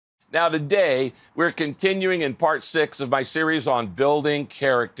Now, today, we're continuing in part 6 of my series on building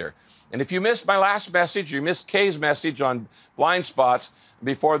character. And if you missed my last message, you missed Kay's message on blind spots,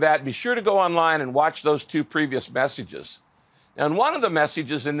 before that, be sure to go online and watch those 2 previous messages. Now, in one of the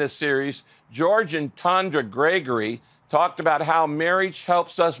messages in this series, George and Tondra Gregory talked about how marriage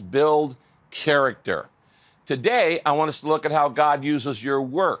helps us build character. Today, I want us to look at how God uses your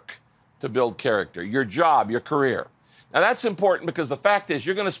work to build character, your job, your career. Now, that's important because the fact is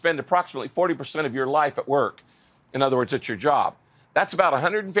you're going to spend approximately 40% of your life at work. In other words, at your job. That's about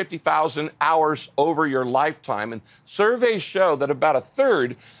 150,000 hours over your lifetime. And surveys show that about a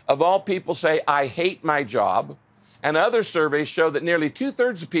third of all people say, I hate my job. And other surveys show that nearly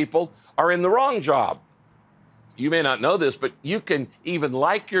 2/3 of people are in the wrong job. You may not know this, but you can even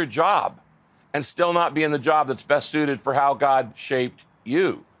like your job and still not be in the job that's best suited for how God shaped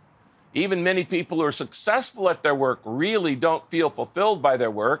you. Even many people who are successful at their work really don't feel fulfilled by their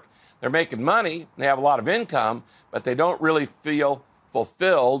work. They're making money, they have a lot of income, but they don't really feel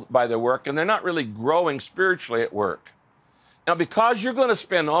fulfilled by their work, and they're not really growing spiritually at work. Now, because you're going to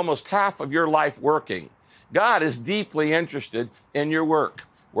spend almost half of your life working, God is deeply interested in your work.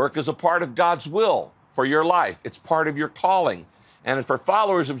 Work is a part of God's will for your life. It's part of your calling. And for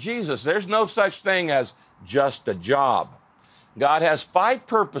followers of Jesus, there's no such thing as just a job. God has 5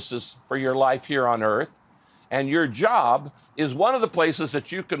 purposes for your life here on earth, and your job is one of the places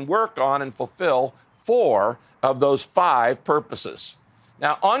that you can work on and fulfill 4 of those 5 purposes.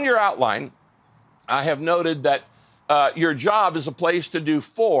 Now, on your outline, I have noted that your job is a place to do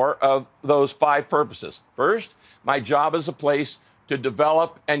 4 of those 5 purposes. First, my job is a place to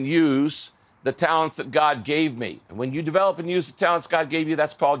develop and use the talents that God gave me. And when you develop and use the talents God gave you,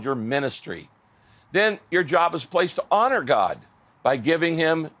 that's called your ministry. Then your job is a place to honor God by giving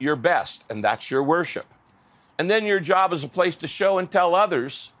him your best, and that's your worship. And then your job is a place to show and tell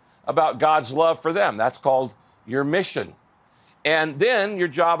others about God's love for them. That's called your mission. And then your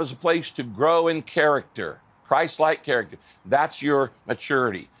job is a place to grow in character, Christ-like character. That's your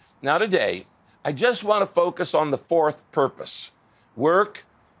maturity. Now today, I just want to focus on the 4th purpose, work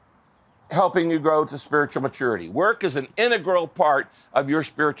helping you grow to spiritual maturity. Work is an integral part of your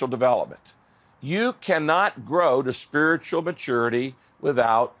spiritual development. You cannot grow to spiritual maturity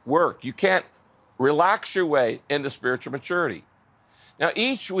without work. You can't relax your way into spiritual maturity. Now,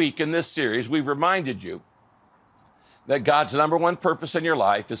 each week in this series, we've reminded you that God's number 1 purpose in your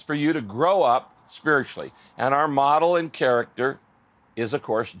life is for you to grow up spiritually. And our model and character is, of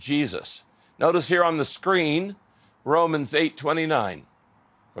course, Jesus. Notice here on the screen, Romans 8:29.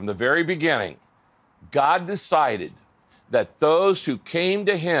 From the very beginning, God decided that those who came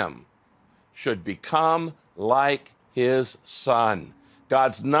to him should become like his son.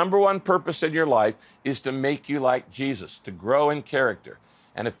 God's number 1 purpose in your life is to make you like Jesus, to grow in character.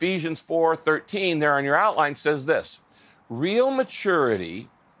 And Ephesians 4:13 there on your outline says this, real maturity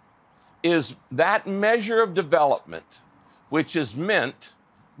is that measure of development which is meant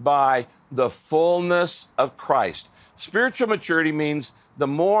by the fullness of Christ. Spiritual maturity means the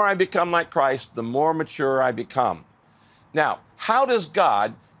more I become like Christ, the more mature I become. Now, how does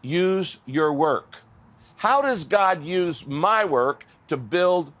God use your work? How does God use my work to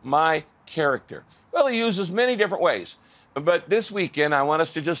build my character? Well, he uses many different ways. But this weekend, I want us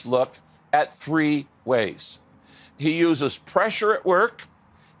to just look at 3 ways. He uses pressure at work,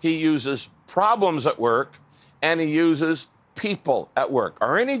 he uses problems at work, and he uses people at work.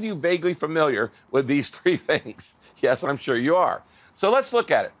 Are any of you vaguely familiar with these 3 things? Yes, I'm sure you are. So let's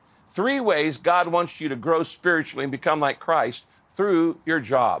look at it. 3 ways God wants you to grow spiritually and become like Christ through your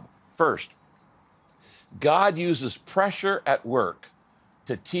job. First, God uses pressure at work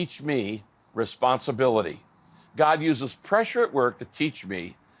to teach me responsibility. God uses pressure at work to teach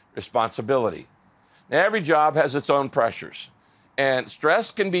me responsibility. Now, every job has its own pressures, and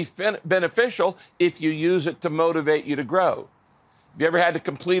stress can be beneficial if you use it to motivate you to grow. Have you ever had to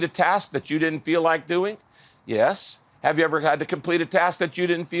complete a task that you didn't feel like doing? Yes. Have you ever had to complete a task that you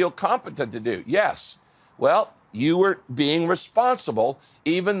didn't feel competent to do? Yes. Well, you were being responsible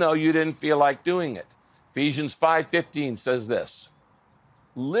even though you didn't feel like doing it. Ephesians 5:15 says this,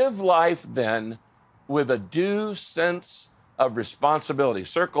 live life then with a due sense of responsibility.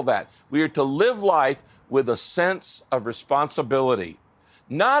 Circle that. We are to live life with a sense of responsibility,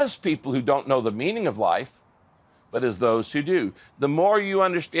 not as people who don't know the meaning of life, but as those who do. The more you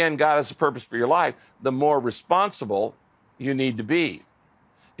understand God has a purpose for your life, the more responsible you need to be.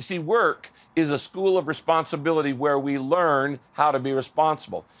 You see, work is a school of responsibility where we learn how to be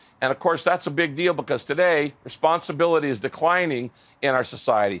responsible. And of course, that's a big deal because today, responsibility is declining in our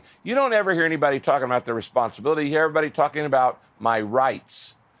society. You don't ever hear anybody talking about their responsibility. You hear everybody talking about my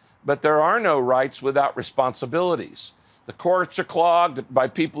rights. but there are no rights without responsibilities. The courts are clogged by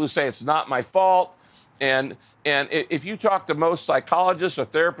people who say it's not my fault. And if you talk to most psychologists or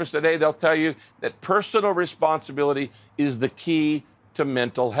therapists today, they'll tell you that personal responsibility is the key to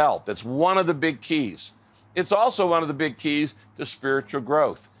mental health. It's one of the big keys. It's also one of the big keys to spiritual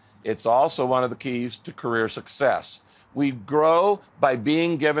growth. It's also one of the keys to career success. We grow by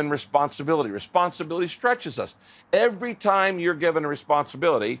being given responsibility. Responsibility stretches us. Every time you're given a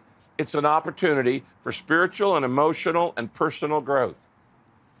responsibility, it's an opportunity for spiritual and emotional and personal growth.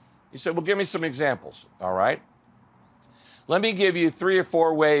 You said, well, give me some examples. All right. Let me give you 3 or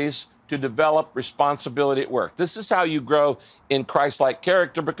 4 ways to develop responsibility at work. This is how you grow in Christ-like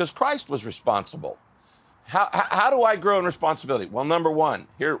character, because Christ was responsible. How do I grow in responsibility? Well, number 1,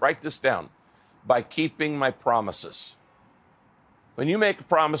 here, write this down, by keeping my promises. When you make a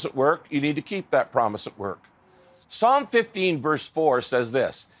promise at work, you need to keep that promise at work. Psalm 15, verse 4 says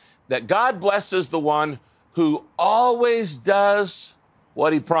this, that God blesses the one who always does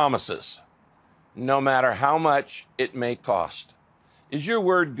what he promises, no matter how much it may cost. Is your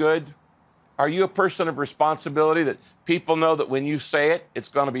word good? Are you a person of responsibility that people know that when you say it, it's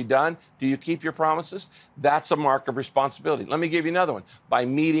going to be done? Do you keep your promises? That's a mark of responsibility. Let me give you another one. By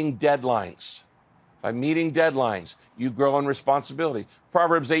meeting deadlines. By meeting deadlines, you grow in responsibility.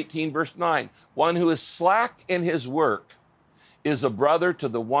 Proverbs 18, verse 9, one who is slack in his work is a brother to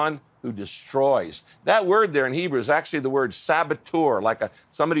the one who destroys. That word there in Hebrew is actually the word saboteur, like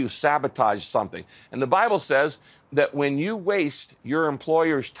somebody who sabotaged something. And the Bible says that when you waste your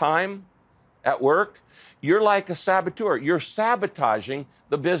employer's time at work, you're like a saboteur. You're sabotaging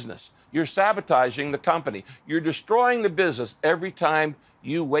the business. You're sabotaging the company. You're destroying the business every time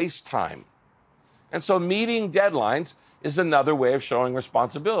you waste time. And so meeting deadlines is another way of showing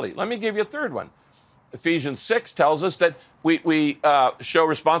responsibility. Let me give you a third one. Ephesians 6 tells us that we show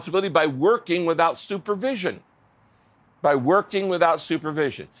responsibility by working without supervision. By working without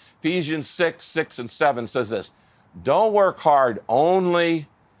supervision. Ephesians 6, 6 and 7 says this, don't work hard only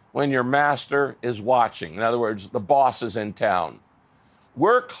when your master is watching. In other words, the boss is in town.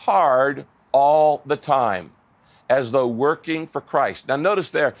 Work hard all the time, as though working for Christ. Now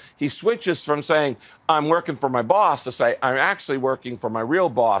notice there, he switches from saying, I'm working for my boss, to say, I'm actually working for my real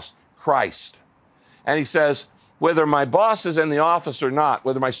boss, Christ. And he says, whether my boss is in the office or not,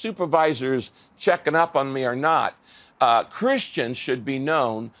 whether my supervisor is checking up on me or not, Christians should be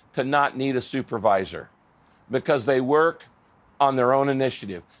known to not need a supervisor because they work on their own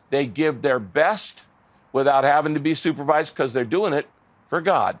initiative. They give their best without having to be supervised because they're doing it for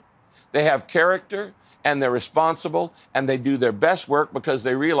God. They have character and they're responsible and they do their best work because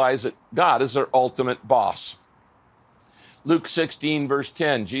they realize that God is their ultimate boss. Luke 16, verse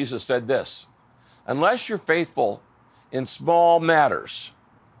 10, Jesus said this, unless you're faithful in small matters,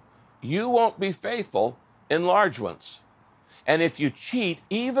 you won't be faithful in large ones. And if you cheat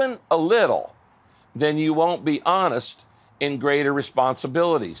even a little, then you won't be honest in greater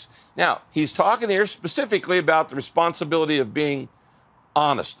responsibilities. Now, he's talking here specifically about the responsibility of being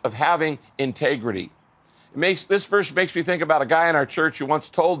honest, of having integrity. This verse makes me think about a guy in our church who once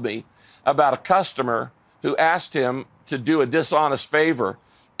told me about a customer who asked him to do a dishonest favor,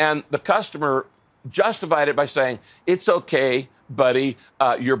 and the customer justified it by saying, it's okay, buddy,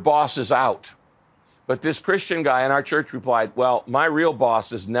 your boss is out. But this Christian guy in our church replied, well, my real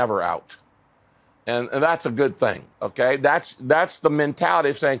boss is never out. And that's a good thing, okay? That's the mentality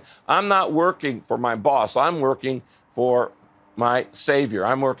of saying, I'm not working for my boss. I'm working for my Savior.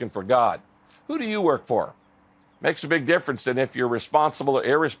 I'm working for God. Who do you work for? Makes a big difference in if you're responsible or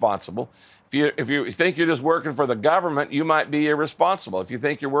irresponsible. If you think you're just working for the government, you might be irresponsible. If you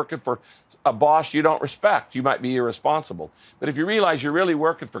think you're working for a boss you don't respect, you might be irresponsible. But if you realize you're really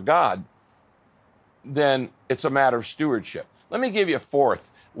working for God, then it's a matter of stewardship. Let me give you a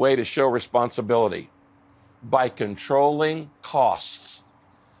fourth way to show responsibility. By controlling costs.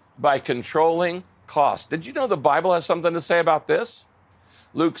 By controlling costs. Did you know the Bible has something to say about this?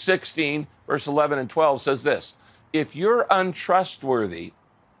 Luke 16, verse 11 and 12 says this, if you're untrustworthy,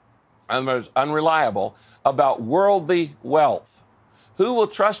 unreliable about worldly wealth, who will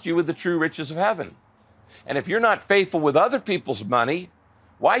trust you with the true riches of heaven? And if you're not faithful with other people's money,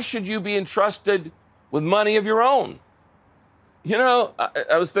 why should you be entrusted with money of your own? You know,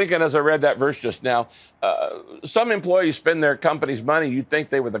 I was thinking as I read that verse just now, some employees spend their company's money, you'd think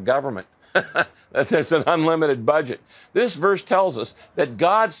they were the government, that there's an unlimited budget. This verse tells us that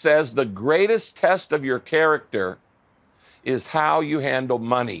God says the greatest test of your character is how you handle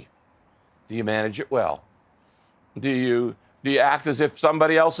money. Do you manage it well? Do you Do you act as if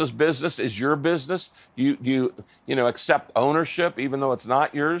somebody else's business is your business? You accept ownership even though it's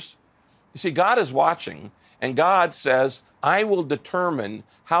not yours? You see, God is watching, and God says, I will determine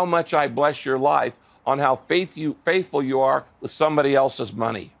how much I bless your life on how faithful you are with somebody else's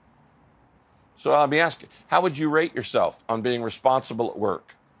money. So let me ask you, how would you rate yourself on being responsible at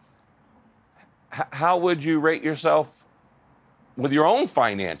work? How would you rate yourself with your own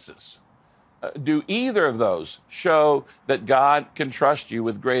finances? Do either of those show that God can trust you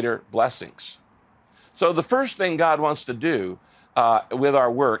with greater blessings? So the first thing God wants to do with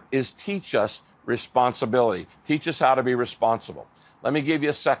our work is teach us responsibility, teach us how to be responsible. Let me give you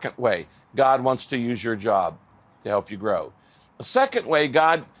a second way God wants to use your job to help you grow. The second way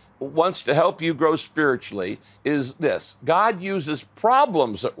God wants to help you grow spiritually is this: God uses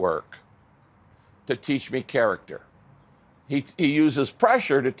problems at work to teach me character. He uses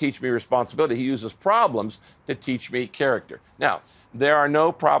pressure to teach me responsibility. He uses problems to teach me character. Now, there are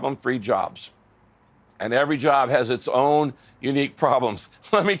no problem-free jobs, and every job has its own unique problems.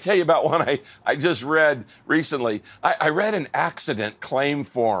 Let me tell you about one I just read recently. I read an accident claim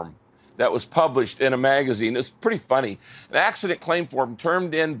form that was published in a magazine. It's pretty funny. An accident claim form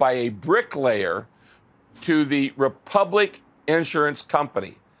turned in by a bricklayer to the Republic Insurance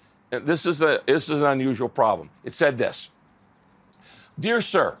Company. And this is an unusual problem. It said this: Dear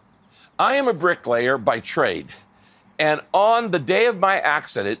sir, I am a bricklayer by trade, and on the day of my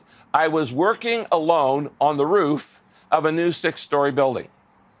accident, I was working alone on the roof of a new 6-story building.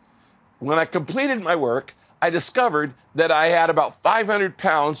 When I completed my work, I discovered that I had about 500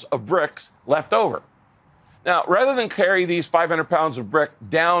 pounds of bricks left over. Now, rather than carry these 500 pounds of brick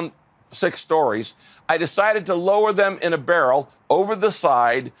down 6 stories, I decided to lower them in a barrel over the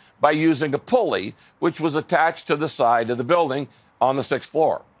side by using a pulley, which was attached to the side of the building on the 6th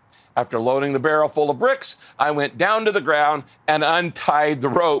floor. After loading the barrel full of bricks, I went down to the ground and untied the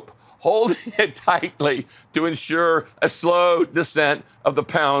rope, holding it tightly to ensure a slow descent of the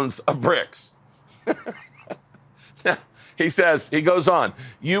pounds of bricks. Now, he goes on,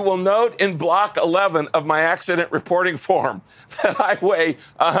 you will note in block 11 of my accident reporting form that I weigh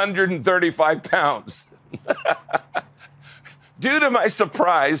 135 pounds. Due to my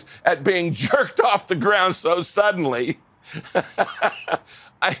surprise at being jerked off the ground so suddenly,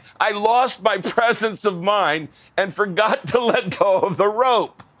 I lost my presence of mind and forgot to let go of the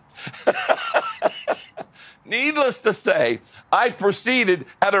rope. Needless to say, I proceeded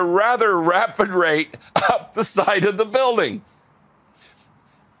at a rather rapid rate up the side of the building.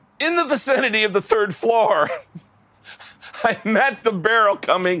 In the vicinity of the 3rd floor, I met the barrel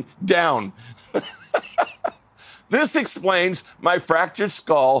coming down. This explains my fractured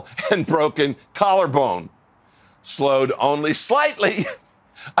skull and broken collarbone. Slowed only slightly,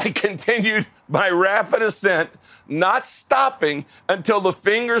 I continued my rapid ascent, not stopping until the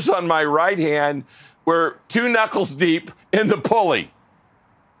fingers on my right hand were 2 knuckles deep in the pulley.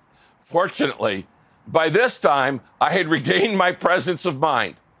 Fortunately, by this time, I had regained my presence of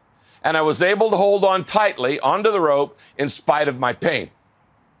mind, and I was able to hold on tightly onto the rope in spite of my pain.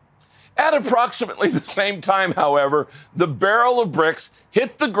 At approximately the same time, however, the barrel of bricks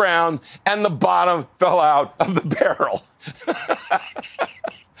hit the ground and the bottom fell out of the barrel.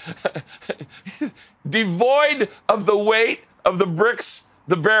 Devoid of the weight of the bricks,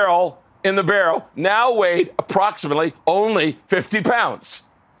 the barrel now weighed approximately only 50 pounds.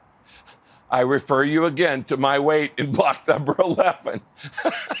 I refer you again to my weight in block number 11.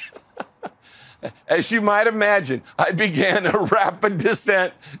 As you might imagine, I began a rapid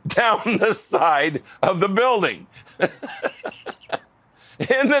descent down the side of the building.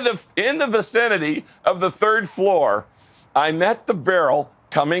 In the vicinity of the 3rd floor, I met the barrel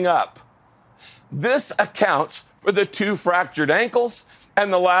coming up. This accounts for the 2 fractured ankles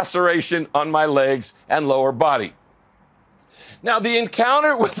and the laceration on my legs and lower body. Now, the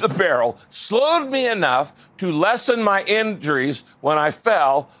encounter with the barrel slowed me enough to lessen my injuries when I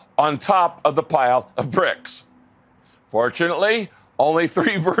fell on top of the pile of bricks. Fortunately, only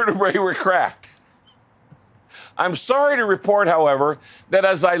 3 vertebrae were cracked. I'm sorry to report, however, that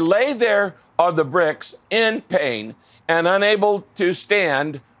as I lay there on the bricks in pain and unable to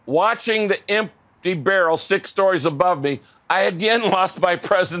stand, watching the empty barrel 6 stories above me, I again lost my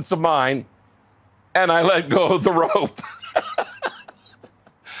presence of mind and I let go of the rope.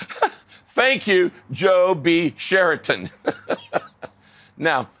 Thank you, Joe B. Sheraton.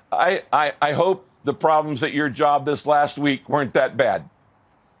 Now, I hope the problems at your job this last week weren't that bad.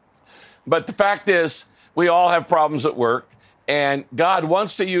 But the fact is, we all have problems at work, and God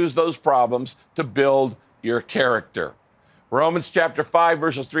wants to use those problems to build your character. Romans chapter 5,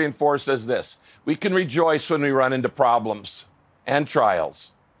 verses 3 and 4 says this: we can rejoice when we run into problems. and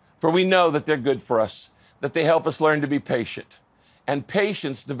trials. For we know that they're good for us, that they help us learn to be patient. And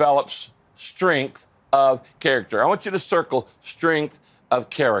patience develops strength of character. I want you to circle strength of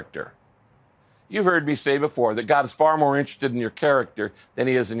character. You've heard me say before that God is far more interested in your character than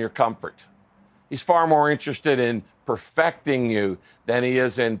he is in your comfort. He's far more interested in perfecting you than he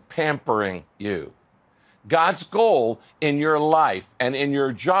is in pampering you. God's goal in your life and in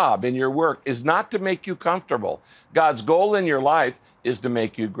your job, in your work, is not to make you comfortable. God's goal in your life is to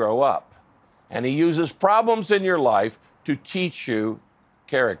make you grow up. And he uses problems in your life to teach you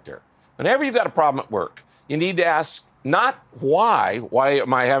character. Whenever you've got a problem at work, you need to ask not why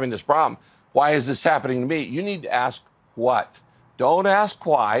am I having this problem? Why is this happening to me? You need to ask what. Don't ask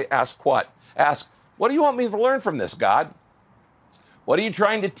why, ask what. Ask, what do you want me to learn from this, God? What are you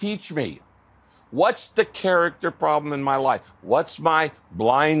trying to teach me? What's the character problem in my life? What's my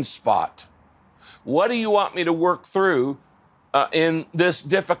blind spot? What do you want me to work through in this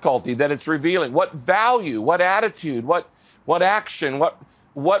difficulty that it's revealing? What value, what attitude, what action,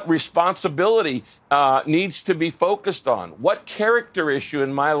 what responsibility needs to be focused on? What character issue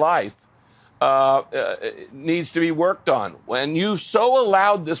in my life needs to be worked on? When you so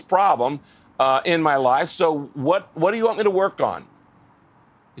allowed this problem in my life, so what do you want me to work on?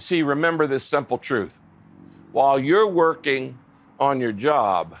 You see, remember this simple truth. While you're working on your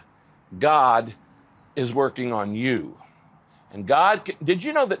job, God is working on you. And did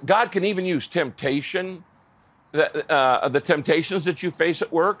you know that God can even use temptation, the temptations that you face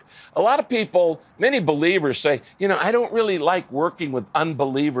at work? A lot of people, many believers say, I don't really like working with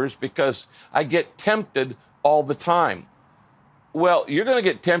unbelievers because I get tempted all the time. Well, you're going to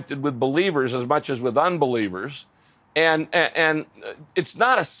get tempted with believers as much as with unbelievers. And it's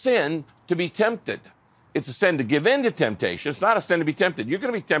not a sin to be tempted. It's a sin to give in to temptation. It's not a sin to be tempted. You're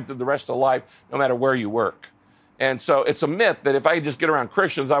going to be tempted the rest of life, no matter where you work. And so it's a myth that if I just get around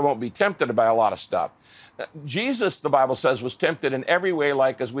Christians, I won't be tempted by a lot of stuff. Jesus, the Bible says, was tempted in every way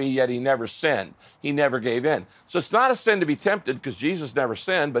like as we, yet he never sinned. He never gave in. So it's not a sin to be tempted because Jesus never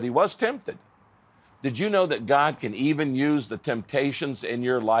sinned, but he was tempted. Did you know that God can even use the temptations in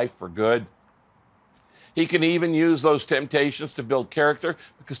your life for good? He can even use those temptations to build character,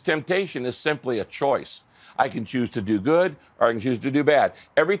 because temptation is simply a choice. I can choose to do good or I can choose to do bad.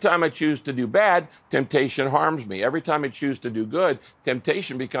 Every time I choose to do bad, temptation harms me. Every time I choose to do good,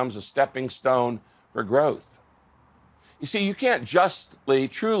 temptation becomes a stepping stone for growth. You see, you can't justly,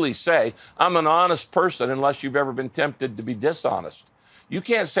 truly say, I'm an honest person unless you've ever been tempted to be dishonest. You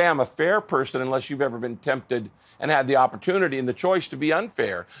can't say I'm a fair person unless you've ever been tempted and had the opportunity and the choice to be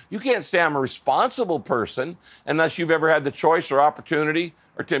unfair. You can't say I'm a responsible person unless you've ever had the choice or opportunity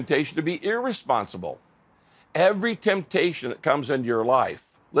or temptation to be irresponsible. Every temptation that comes into your life,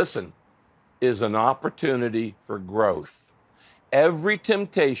 listen, is an opportunity for growth. Every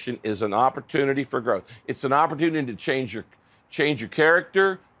temptation is an opportunity for growth. It's an opportunity to change your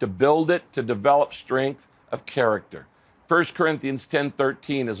character, to build it, to develop strength of character. 1 Corinthians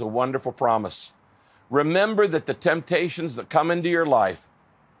 10:13 is a wonderful promise. Remember that the temptations that come into your life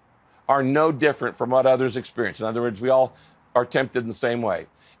are no different from what others experience. In other words, we all are tempted in the same way.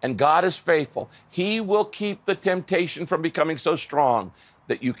 And God is faithful. He will keep the temptation from becoming so strong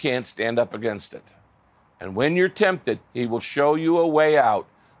that you can't stand up against it. And when you're tempted, he will show you a way out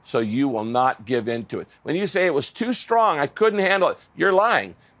so you will not give in to it. When you say it was too strong, I couldn't handle it, you're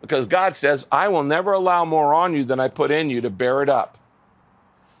lying, because God says, I will never allow more on you than I put in you to bear it up.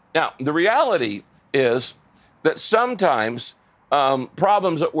 Now, the reality is that sometimes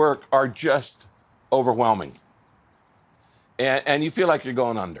problems at work are just overwhelming. And you feel like you're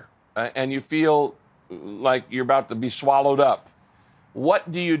going under. And you feel like you're about to be swallowed up.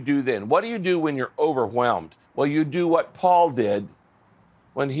 What do you do then? What do you do when you're overwhelmed? Well, you do what Paul did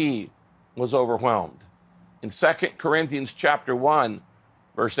when he was overwhelmed. In 2 Corinthians chapter 1,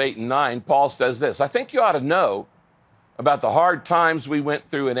 verse 8 and 9, Paul says this, I think you ought to know about the hard times we went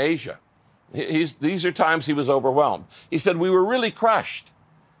through in Asia. These are times he was overwhelmed. He said, we were really crushed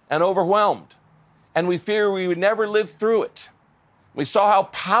and overwhelmed, and we fear we would never live through it. We saw how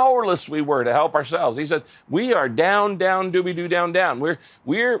powerless we were to help ourselves. He said, we are down, doobie-doo, down.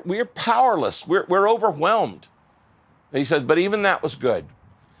 We're powerless. We're overwhelmed. He said, but even that was good.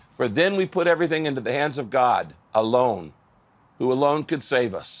 For then we put everything into the hands of God alone, who alone could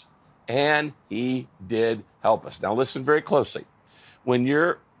save us. And he did help us. Now listen very closely. When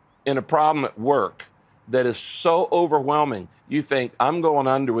you're in a problem at work that is so overwhelming, you think, I'm going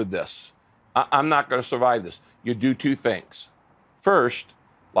under with this. I'm not going to survive this. You do two things. First,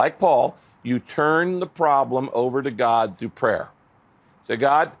 like Paul, you turn the problem over to God through prayer. Say,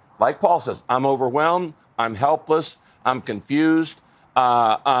 God, like Paul says, I'm overwhelmed, I'm helpless, I'm confused.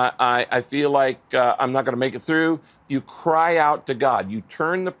 I feel like I'm not going to make it through. You cry out to God. You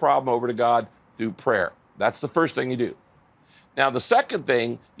turn the problem over to God through prayer. That's the first thing you do. Now, the second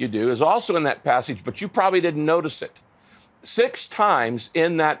thing you do is also in that passage, but you probably didn't notice it. 6 times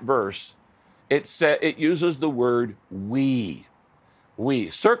in that verse, it uses the word we.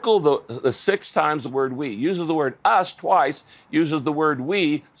 We. Circle the 6 times the word we. Uses the word us twice, uses the word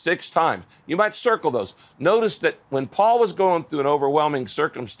we 6 times. You might circle those. Notice that when Paul was going through an overwhelming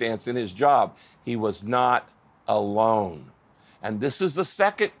circumstance in his job, he was not alone. And this is the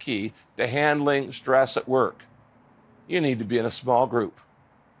second key to handling stress at work. You need to be in a small group.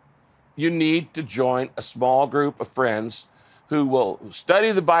 You need to join a small group of friends who will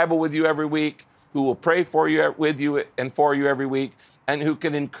study the Bible with you every week, who will pray for you, with you, and for you every week, and who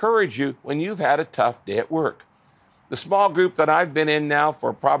can encourage you when you've had a tough day at work. The small group that I've been in now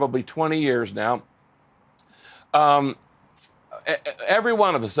for probably 20 years now, every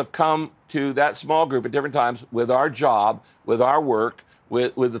one of us have come to that small group at different times with our job, with our work,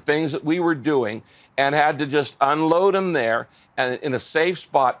 with the things that we were doing, and had to just unload them there. And in a safe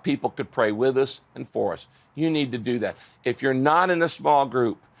spot, people could pray with us and for us. You need to do that. If you're not in a small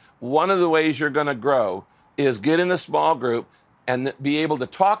group, one of the ways you're going to grow is get in a small group and be able to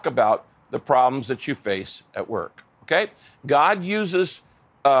talk about the problems that you face at work. Okay? God uses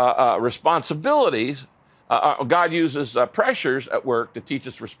responsibilities. God uses pressures at work to teach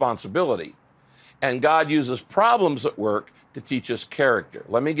us responsibility. And God uses problems at work to teach us character.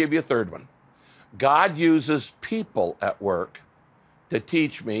 Let me give you a third one. God uses people at work to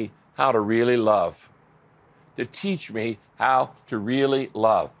teach me how to really love. To teach me how to really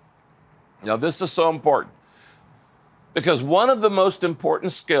love. Now, this is so important because one of the most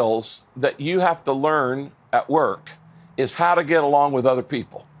important skills that you have to learn at work is how to get along with other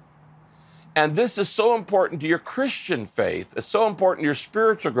people. And this is so important to your Christian faith. It's so important to your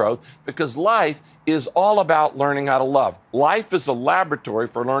spiritual growth because life is all about learning how to love. Life is a laboratory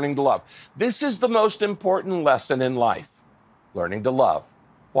for learning to love. This is the most important lesson in life, learning to love.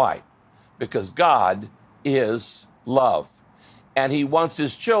 Why? Because God is love. And he wants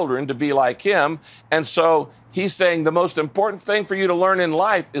his children to be like him. And so he's saying the most important thing for you to learn in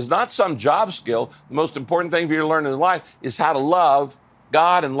life is not some job skill. The most important thing for you to learn in life is how to love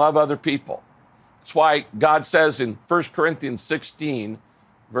God and love other people. That's why God says in 1 Corinthians 16,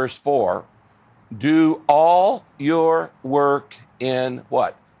 verse 4, do all your work in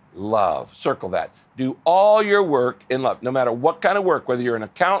what? Love. Circle that. Do all your work in love, no matter what kind of work, whether you're an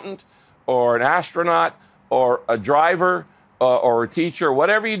accountant or an astronaut or a driver or a teacher,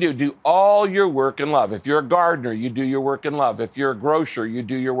 whatever you do all your work in love. If you're a gardener, you do your work in love. If you're a grocer, you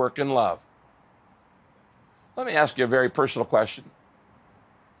do your work in love. Let me ask you a very personal question.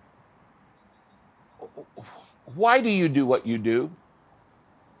 Why do you do what you do?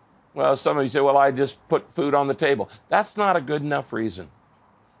 Well, some of you say, well, I just put food on the table. That's not a good enough reason.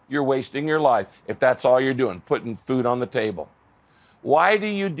 You're wasting your life if that's all you're doing, putting food on the table. Why do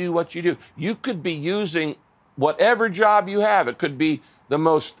you do what you do? You could be using whatever job you have. It could be the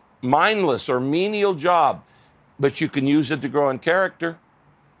most mindless or menial job, but you can use it to grow in character.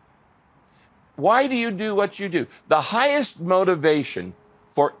 Why do you do what you do? The highest motivation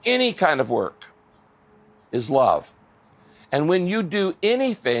for any kind of work is love. And when you do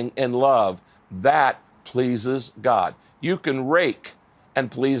anything in love, that pleases God. You can rake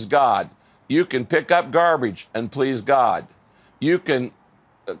and please God. You can pick up garbage and please God. You can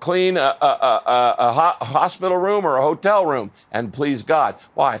clean a hospital room or a hotel room and please God.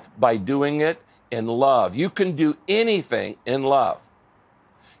 Why? By doing it in love. You can do anything in love.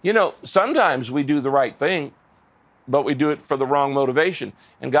 You know, sometimes we do the right thing, but we do it for the wrong motivation.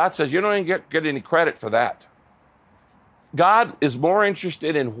 And God says, you don't even get any credit for that. God is more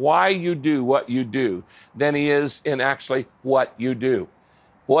interested in why you do what you do than he is in actually what you do.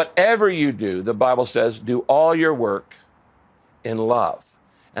 Whatever you do, the Bible says, do all your work in love.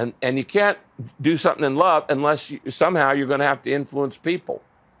 And you can't do something in love unless somehow you're going to have to influence people.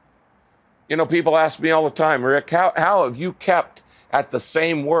 You know, people ask me all the time, Rick, how have you kept at the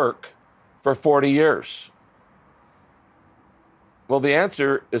same work for 40 years? Well, the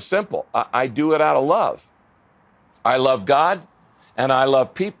answer is simple. I do it out of love. I love God and I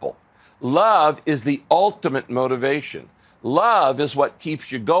love people. Love is the ultimate motivation. Love is what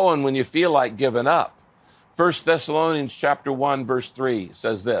keeps you going when you feel like giving up. 1 Thessalonians chapter 1, verse 3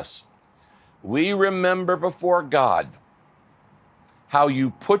 says this, we remember before God how you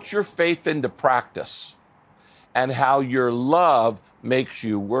put your faith into practice and how your love makes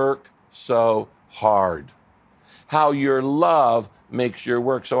you work so hard. How your love makes your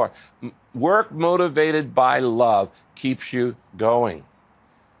work so hard. Work motivated by love keeps you going.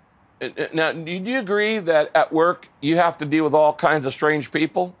 Now, do you agree that at work you have to deal with all kinds of strange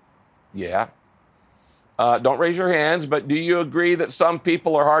people? Yeah. Don't raise your hands, but do you agree that some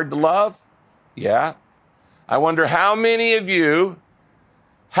people are hard to love? Yeah. I wonder how many of you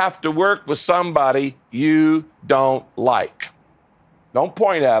have to work with somebody you don't like. Don't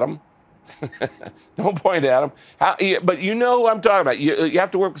point at them. Don't point at them. But you know who I'm talking about. You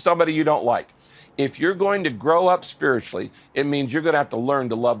have to work with somebody you don't like. If you're going to grow up spiritually, it means you're going to have to learn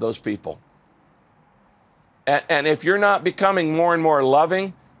to love those people. And if you're not becoming more and more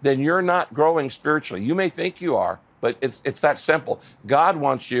loving, then you're not growing spiritually. You may think you are, but it's that simple. God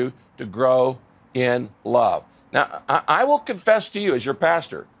wants you to grow in love. Now, I will confess to you as your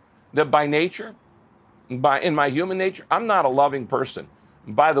pastor that by nature, in my human nature, I'm not a loving person.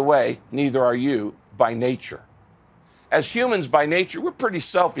 By the way, neither are you by nature. As humans by nature, we're pretty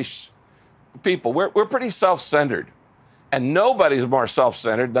selfish people. We're pretty self-centered. And nobody's more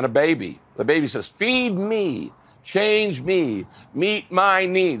self-centered than a baby. The baby says, feed me, change me, meet my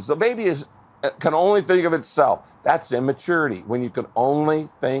needs. The baby can only think of itself. That's immaturity, when you can only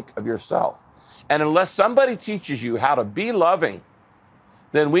think of yourself. And unless somebody teaches you how to be loving,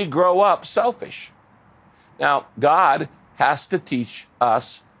 then we grow up selfish. Now, God has to teach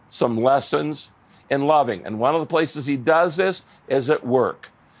us some lessons in loving. And one of the places he does this is at work.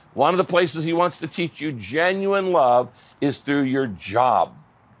 One of the places he wants to teach you genuine love is through your job.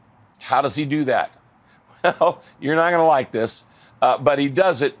 How does he do that? Well, you're not going to like this, but he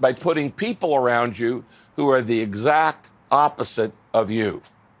does it by putting people around you who are the exact opposite of you.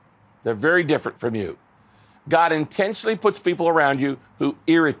 They're very different from you. God intentionally puts people around you who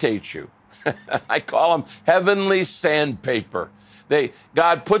irritate you. I call them heavenly sandpaper.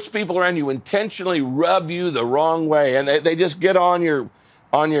 God puts people around you who intentionally rub you the wrong way, and they just get on your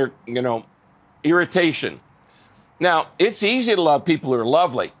irritation. Now, it's easy to love people who are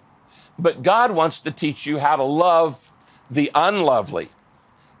lovely, but God wants to teach you how to love the unlovely.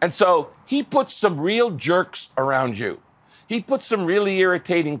 And so he puts some real jerks around you. He puts some really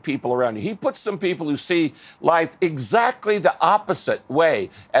irritating people around you. He puts some people who see life exactly the opposite way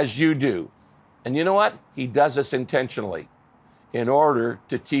as you do. And you know what? He does this intentionally in order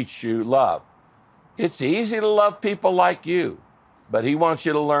to teach you love. It's easy to love people like you, but he wants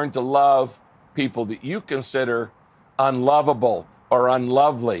you to learn to love people that you consider unlovable or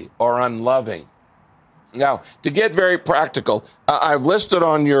unlovely or unloving. Now, to get very practical, I've listed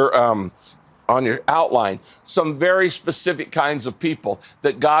on your outline some very specific kinds of people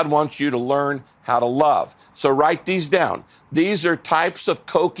that God wants you to learn how to love. So write these down. These are types of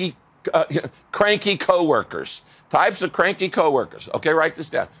cranky coworkers. Types of cranky coworkers. Okay, write this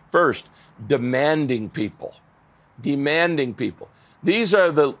down. First, demanding people. Demanding people. These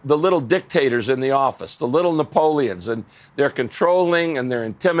are the little dictators in the office, the little Napoleons, and they're controlling and they're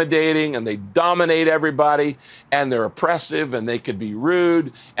intimidating and they dominate everybody and they're oppressive and they could be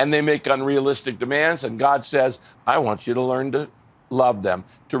rude and they make unrealistic demands. And God says, I want you to learn to love them,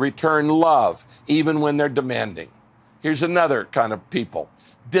 to return love, even when they're demanding. Here's another kind of people,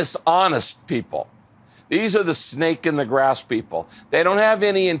 dishonest people. These are the snake in the grass people. They don't have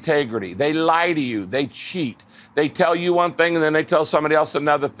any integrity. They lie to you. They cheat. They tell you one thing and then they tell somebody else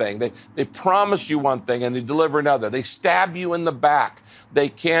another thing. They promise you one thing and they deliver another. They stab you in the back. They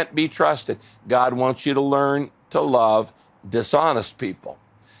can't be trusted. God wants you to learn to love dishonest people.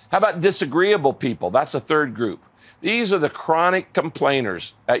 How about disagreeable people? That's a third group. These are the chronic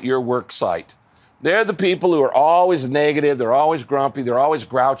complainers at your work site. They're the people who are always negative, they're always grumpy, they're always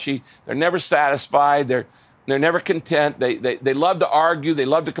grouchy, they're never satisfied, they're never content, they love to argue, they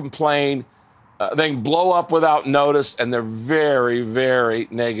love to complain, they can blow up without notice, and they're very, very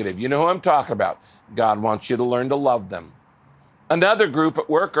negative. You know who I'm talking about. God wants you to learn to love them. Another group at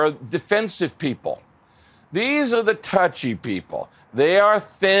work are defensive people. These are the touchy people. They are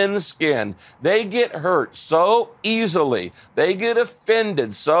thin-skinned. They get hurt so easily. They get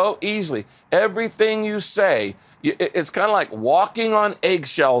offended so easily. Everything you say, it's kind of like walking on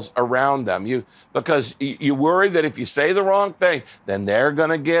eggshells around them. Because you worry that if you say the wrong thing, then they're going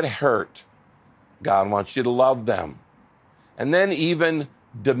to get hurt. God wants you to love them. And then even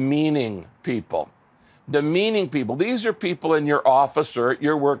demeaning people. Demeaning people. These are people in your office or at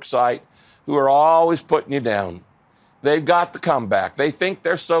your work site who are always putting you down. They've got the comeback. They think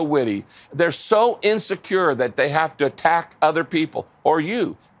they're so witty. They're so insecure that they have to attack other people or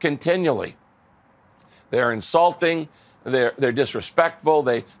you continually. They're insulting. They're disrespectful.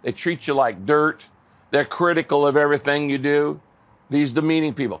 They treat you like dirt. They're critical of everything you do. These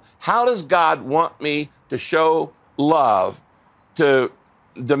demeaning people. How does God want me to show love to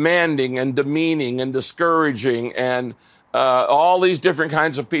demanding and demeaning and discouraging and all these different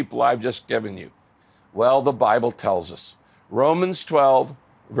kinds of people I've just given you? Well, the Bible tells us. Romans 12,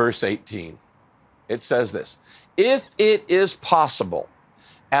 verse 18. It says this: if it is possible,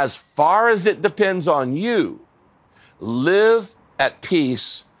 as far as it depends on you, live at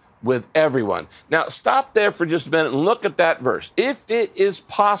peace with everyone. Now, stop there for just a minute and look at that verse. If it is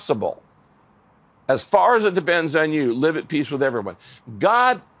possible, as far as it depends on you, live at peace with everyone.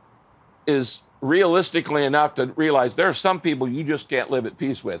 God is realistically enough to realize there are some people you just can't live at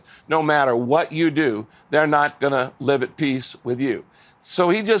peace with. No matter what you do, they're not going to live at peace with you. So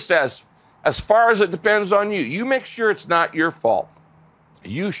he just says, as far as it depends on you, you make sure it's not your fault.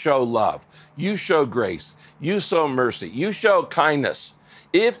 You show love. You show grace. You show mercy. You show kindness.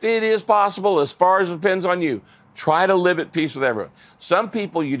 If it is possible, as far as it depends on you, try to live at peace with everyone. Some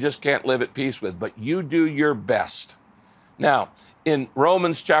people you just can't live at peace with, but you do your best. Now, in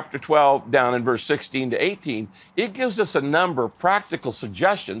Romans chapter 12, down in verse 16 to 18, it gives us a number of practical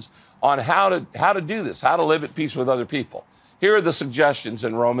suggestions on how to do this, how to live at peace with other people. Here are the suggestions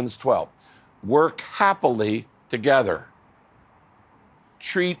in Romans 12. Work happily together.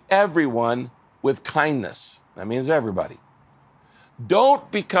 Treat everyone with kindness. That means everybody.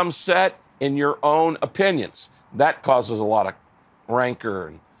 Don't become set in your own opinions. That causes a lot of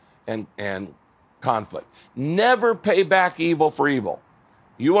rancor and conflict. Never pay back evil for evil.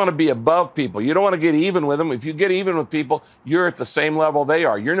 You want to be above people. You don't want to get even with them. If you get even with people, you're at the same level they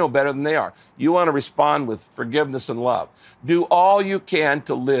are. You're no better than they are. You want to respond with forgiveness and love. Do all you can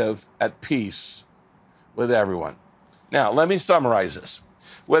to live at peace with everyone. Now, let me summarize this.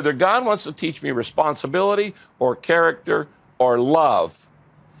 Whether God wants to teach me responsibility or character or love,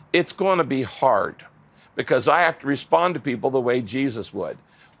 it's going to be hard because I have to respond to people the way Jesus would.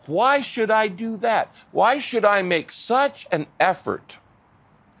 Why should I do that? Why should I make such an effort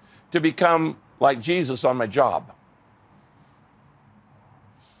to become like Jesus on my job?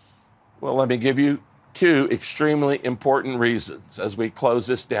 Well, let me give you two extremely important reasons as we close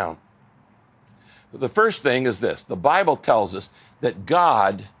this down. The first thing is this: the Bible tells us that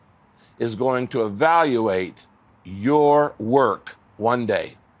God is going to evaluate your work one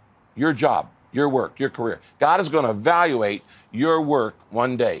day. Your job, your work, your career. God is going to evaluate your work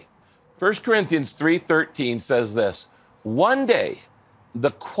one day. 1 Corinthians 3:13 says this: one day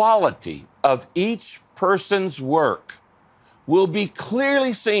the quality of each person's work will be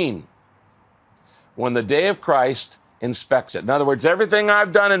clearly seen when the day of Christ inspects it. In other words, everything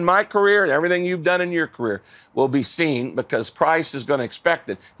I've done in my career and everything you've done in your career will be seen because Christ is going to expect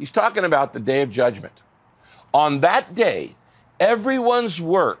it. He's talking about the day of judgment. On that day, everyone's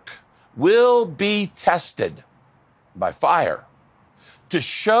work will be tested by fire to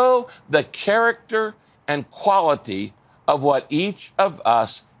show the character and quality of what each of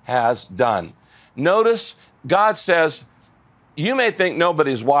us has done. Notice God says, you may think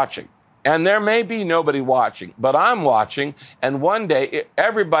nobody's watching, and there may be nobody watching, but I'm watching, and one day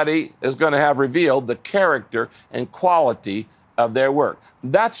everybody is going to have revealed the character and quality of their work.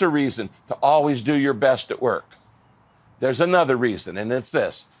 That's a reason to always do your best at work. There's another reason, and it's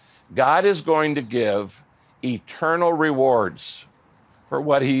this: God is going to give eternal rewards for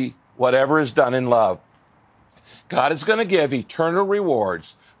whatever is done in love. God is going to give eternal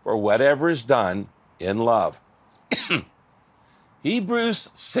rewards for whatever is done in love. Hebrews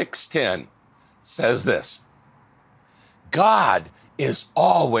 6:10 says this: God is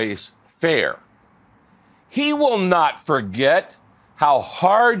always fair. He will not forget how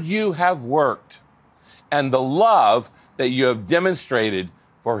hard you have worked and the love that you have demonstrated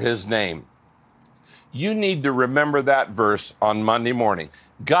for his name. You need to remember that verse on Monday morning.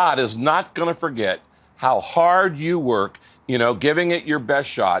 God is not going to forget how hard you work, giving it your best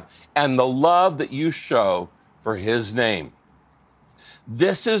shot, and the love that you show for his name.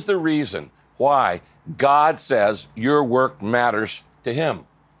 This is the reason why God says your work matters to him.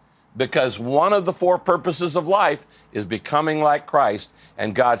 Because one of the four purposes of life is becoming like Christ.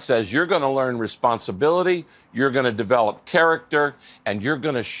 And God says you're going to learn responsibility, you're going to develop character, and you're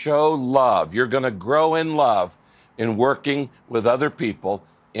going to show love. You're going to grow in love in working with other people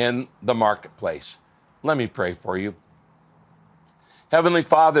in the marketplace. Let me pray for you. Heavenly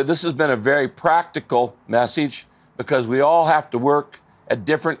Father, this has been a very practical message because we all have to work at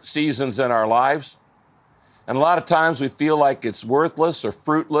different seasons in our lives. And a lot of times we feel like it's worthless or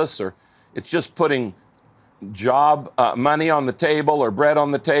fruitless, or it's just putting job money on the table or bread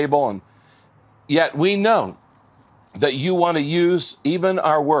on the table. And yet we know that you want to use even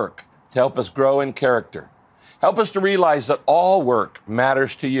our work to help us grow in character. Help us to realize that all work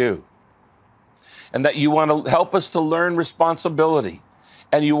matters to you, and that you want to help us to learn responsibility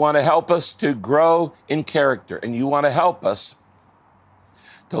And you want to help us to grow in character. And you want to help us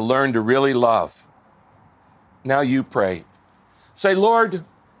to learn to really love. Now you pray. Say, Lord,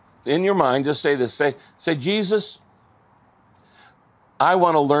 in your mind, just say this. Say, Jesus, I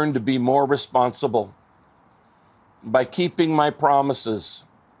want to learn to be more responsible by keeping my promises,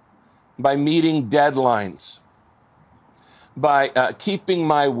 by meeting deadlines, by keeping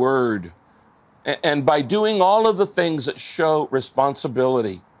my word, and by doing all of the things that show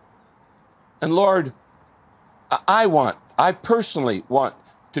responsibility. And Lord, I personally want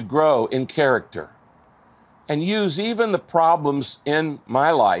to grow in character and use even the problems in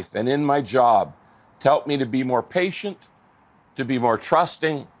my life and in my job to help me to be more patient, to be more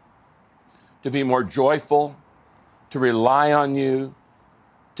trusting, to be more joyful, to rely on you,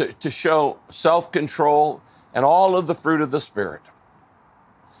 to show self-control and all of the fruit of the Spirit.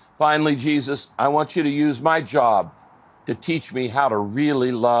 Finally, Jesus, I want you to use my job to teach me how to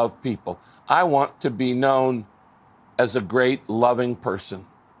really love people. I want to be known as a great loving person.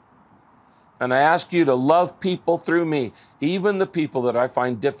 And I ask you to love people through me, even the people that I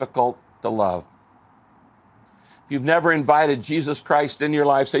find difficult to love. If you've never invited Jesus Christ in your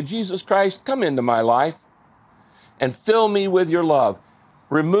life, say, Jesus Christ, come into my life and fill me with your love.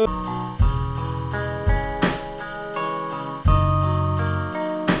 Remove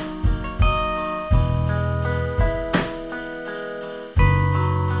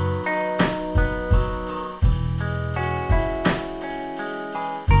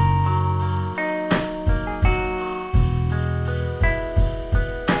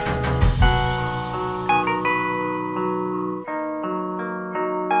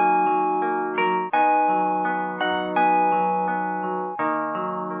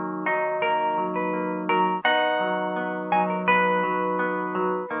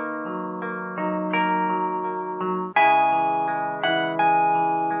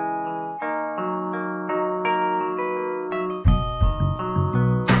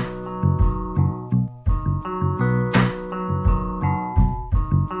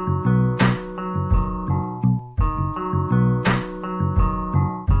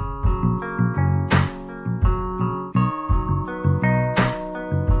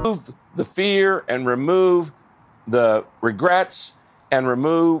the fear and remove the regrets and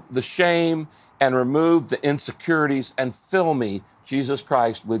remove the shame and remove the insecurities and fill me, Jesus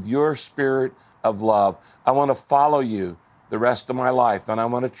Christ, with your spirit of love. I want to follow you the rest of my life, and I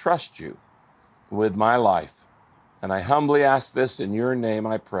want to trust you with my life. And I humbly ask this in your name,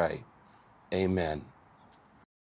 I pray. Amen.